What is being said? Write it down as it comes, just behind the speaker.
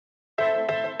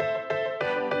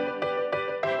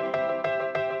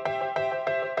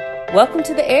Welcome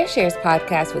to the Heirshares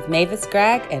podcast with Mavis,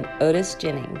 Gragg, and Otis,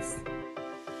 Jennings.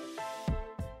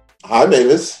 Hi,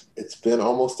 Mavis. It's been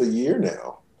almost a year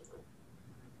now.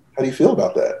 How do you feel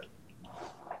about that?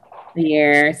 A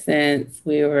year since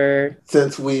we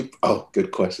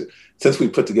good question. Since we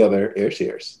put together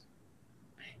Heirshares.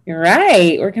 You're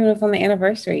right. We're coming up on the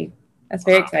anniversary. That's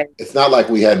very exciting. It's not like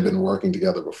we hadn't been working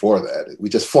together before that. We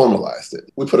just formalized it.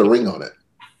 We put a ring on it.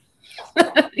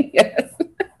 Yes.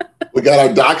 We got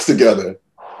our docs together.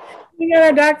 We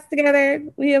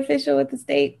official with the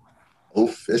state.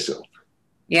 Official.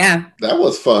 Yeah. That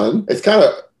was fun. It's kind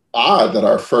of odd that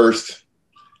our first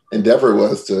endeavor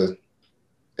was to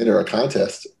enter a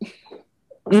contest.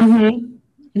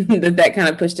 Mm-hmm. That kind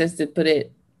of pushed us to put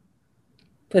it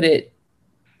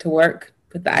to work,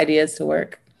 put the ideas to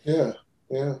work. Yeah.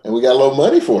 And we got a little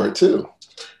money for it too.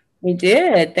 We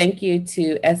did. Thank you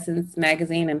to Essence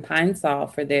Magazine and Pine Sol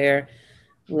for their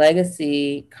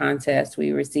legacy contest.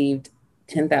 We received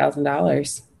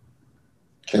 $10,000.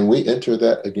 Can we enter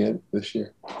that again this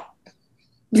year?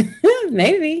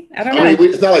 Maybe. I don't know.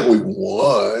 It's not like we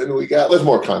won. There's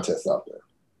more contests out there.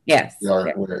 Yes.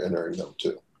 We're entering them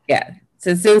too. Yeah.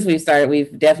 So since we've started,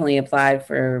 we've definitely applied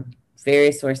for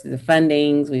various sources of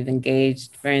fundings. We've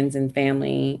engaged friends and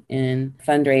family in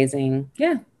fundraising.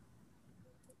 Yeah.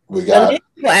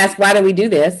 People ask, why do we do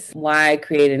this? Why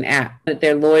create an app? But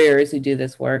they're lawyers who do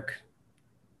this work.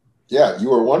 Yeah, you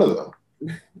were one of them.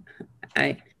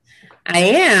 I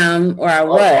am, or I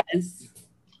was.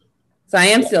 So I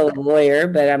am still a lawyer,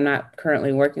 but I'm not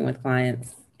currently working with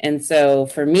clients. And so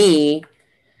for me,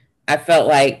 I felt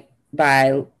like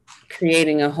by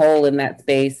creating a hole in that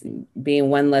space, being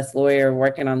one less lawyer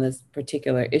working on this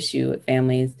particular issue with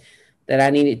families, that I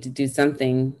needed to do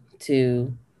something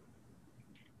to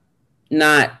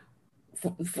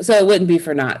so it wouldn't be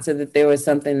for naught, so that there was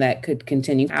something that could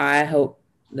continue. I hope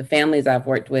the families I've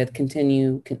worked with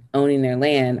continue owning their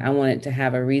land. I wanted to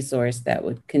have a resource that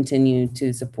would continue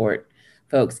to support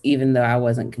folks, even though I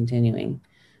wasn't continuing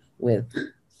with. So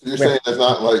you're saying there's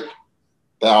not like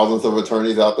thousands of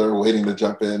attorneys out there waiting to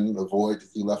jump in the void that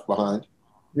you left behind?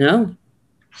 No,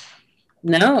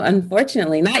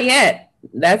 unfortunately, not yet.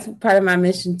 That's part of my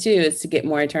mission too, is to get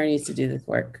more attorneys to do this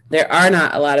work. There are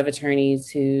not a lot of attorneys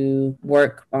who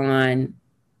work on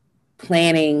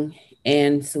planning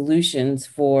and solutions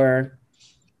for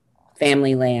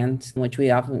family land, which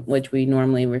we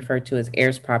normally refer to as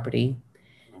heirs property.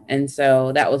 And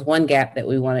so that was one gap that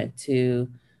we wanted to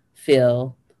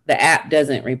fill. The app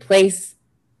doesn't replace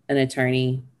an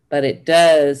attorney, but it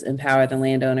does empower the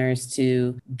landowners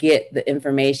to get the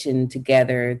information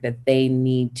together that they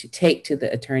need to take to the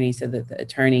attorney, so that the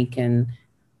attorney can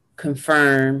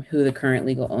confirm who the current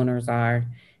legal owners are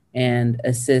and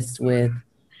assist with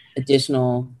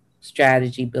additional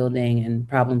strategy building and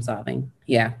problem solving.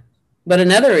 Yeah. But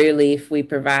another relief we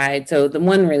provide, so the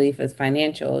one relief is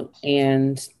financial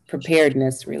and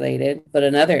preparedness related, but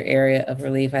another area of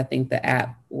relief I think the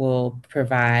app will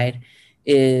provide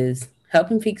is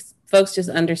helping folks just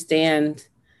understand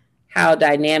how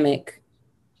dynamic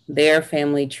their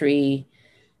family tree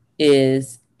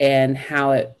is and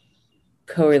how it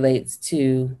correlates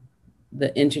to the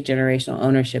intergenerational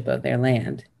ownership of their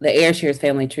land. The Heirshares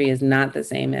family tree is not the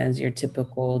same as your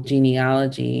typical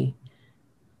genealogy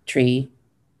tree.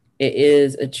 It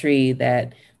is a tree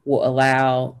that will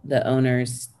allow the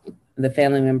owners, the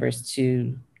family members,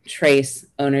 to trace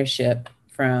ownership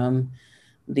from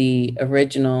the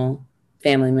original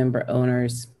family member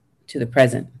owners to the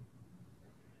present.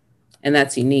 And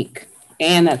that's unique.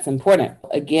 And that's important.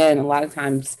 Again, a lot of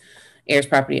times heirs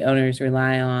property owners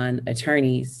rely on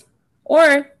attorneys,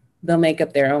 or they'll make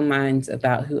up their own minds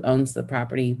about who owns the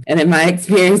property. And in my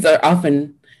experience, they're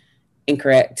often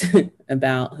incorrect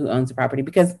about who owns the property,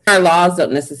 because our laws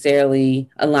don't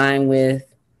necessarily align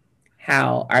with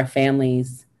how our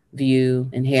families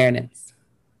view inheritance.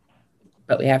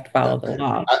 But we have to follow the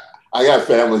law. I got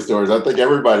family stories. I think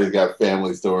everybody's got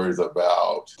family stories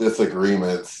about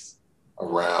disagreements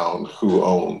around who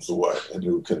owns what and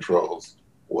who controls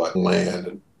what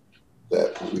land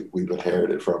that we've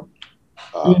inherited from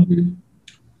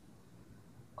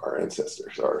our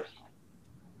ancestors.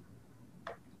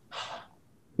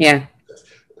 Yeah.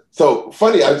 So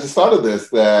funny, I just thought of this,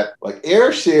 that like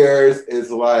Heirshares is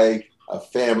like a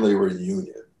family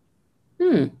reunion.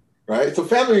 Right? So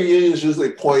family reunions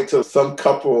usually point to some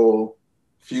couple,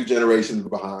 few generations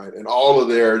behind, and all of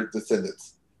their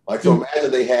descendants. Like, so imagine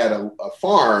they had a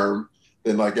farm,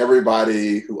 then like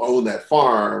everybody who owned that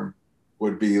farm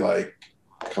would be like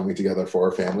coming together for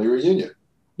a family reunion.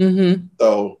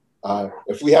 So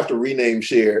If we have to rename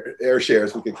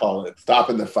Heirshares, we could call it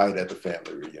Stopping the Fight at the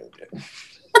Family Reunion.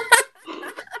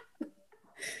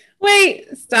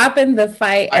 Wait, stopping the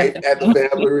fight at the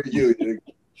family reunion.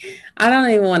 I don't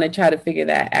even want to try to figure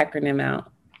that acronym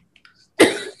out.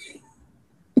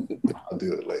 I'll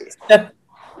do it later.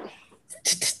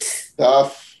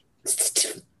 Stuff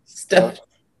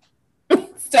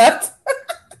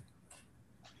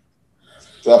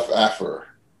after.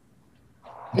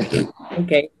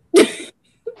 Okay.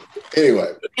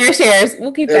 Anyway. Heirshares.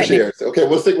 We'll keep that. Heirshares. Okay,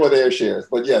 we'll stick with Heirshares.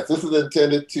 But yes, this is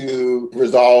intended to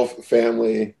resolve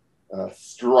family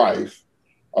strife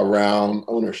around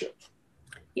ownership.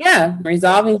 Yeah,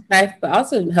 resolving strife, but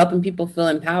also helping people feel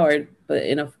empowered, but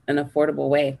in an affordable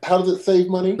way. How does it save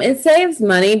money? It saves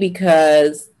money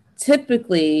because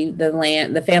typically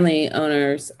the family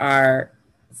owners are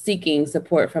seeking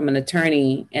support from an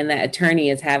attorney, and that attorney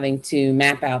is having to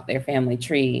map out their family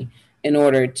tree in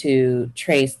order to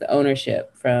trace the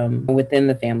ownership from within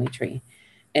the family tree.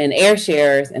 And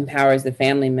Heirshares empowers the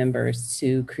family members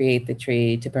to create the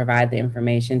tree, to provide the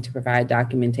information, to provide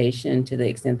documentation to the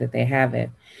extent that they have it.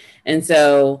 And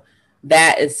so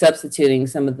that is substituting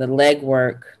some of the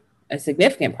legwork, a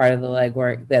significant part of the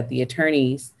legwork that the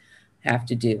attorneys have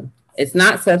to do. It's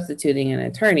not substituting an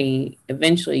attorney.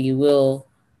 Eventually, you will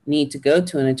need to go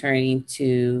to an attorney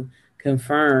to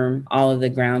confirm all of the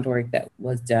groundwork that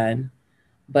was done.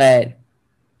 But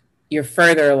you're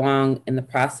further along in the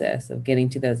process of getting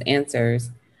to those answers,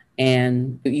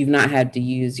 and you've not had to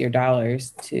use your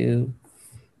dollars to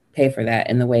pay for that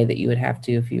in the way that you would have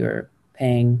to if you were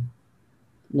paying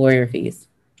lawyer fees.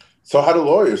 So how do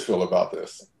lawyers feel about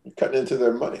this? You're cutting into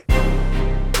their money.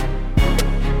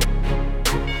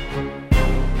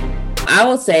 I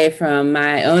will say from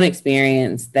my own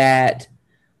experience that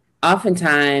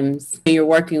oftentimes you're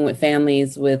working with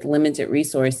families with limited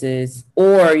resources,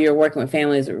 or you're working with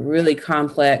families with really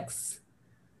complex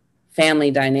family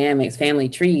dynamics, family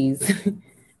trees.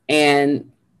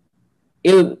 And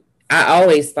I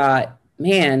always thought,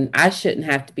 man, I shouldn't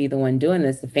have to be the one doing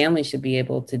this. The family should be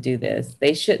able to do this.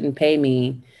 They shouldn't pay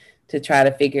me to try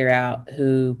to figure out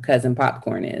who Cousin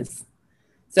Popcorn is.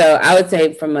 So I would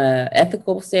say from an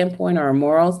ethical standpoint or a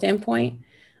moral standpoint,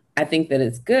 I think that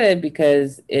it's good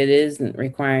because it isn't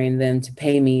requiring them to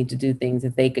pay me to do things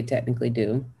that they could technically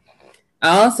do.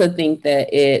 I also think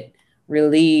that it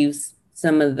relieves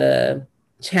some of the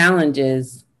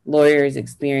challenges lawyers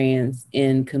experience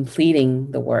in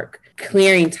completing the work.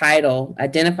 Clearing title,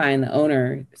 identifying the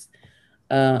owners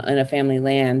in a family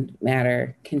land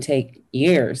matter can take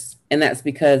years. And that's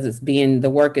because the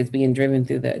work is being driven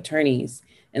through the attorneys.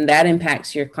 And that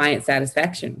impacts your client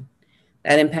satisfaction.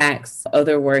 That impacts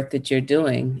other work that you're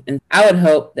doing. And I would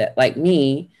hope that, like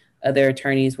me, other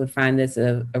attorneys would find this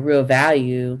a real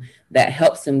value that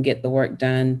helps them get the work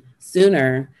done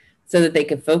sooner so that they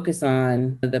could focus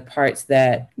on the parts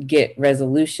that get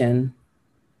resolution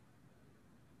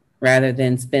rather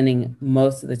than spending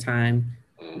most of the time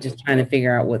just trying to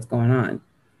figure out what's going on.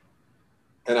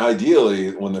 And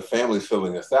ideally, when the family's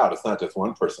filling this out, it's not just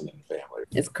one person in the family.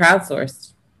 It's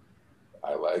crowdsourced.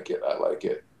 I like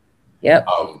it. Yep.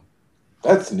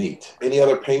 That's neat. Any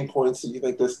other pain points that you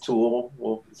think this tool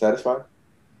will satisfy?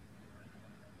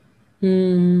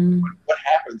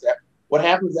 What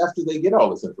happens after they get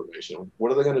all this information?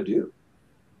 What are they going to do?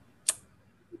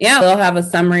 Yeah, they'll have a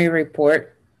summary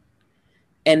report,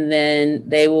 and then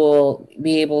they will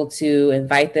be able to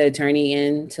invite the attorney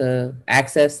in to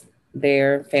access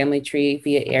their family tree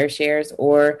via Heirshares,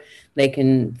 or they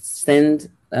can send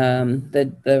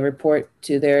the report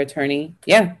to their attorney.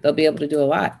 Yeah, they'll be able to do a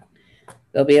lot.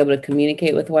 They'll be able to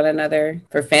communicate with one another.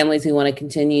 For families who want to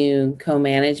continue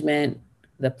co-management,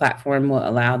 the platform will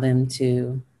allow them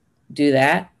to do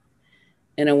that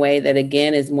in a way that,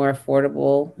 again, is more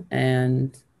affordable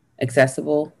and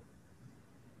accessible.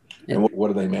 And what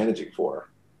are they managing for?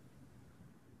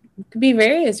 It could be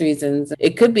various reasons.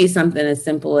 It could be something as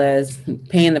simple as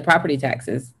paying the property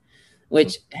taxes,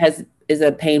 which is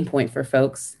a pain point for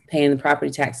folks, paying the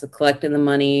property tax, collecting the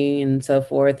money and so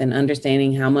forth, and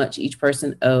understanding how much each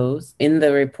person owes. In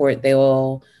the report, they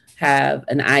will have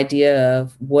an idea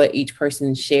of what each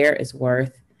person's share is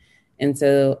worth. And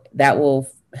so that will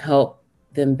help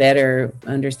them better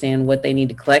understand what they need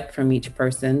to collect from each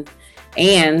person.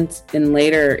 And in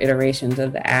later iterations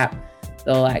of the app,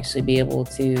 they'll actually be able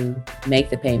to make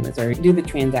the payments or do the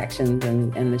transactions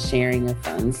and the sharing of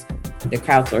funds, the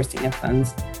crowdsourcing of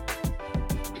funds.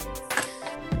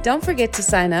 Don't forget to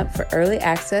sign up for early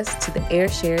access to the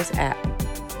Heirshares app.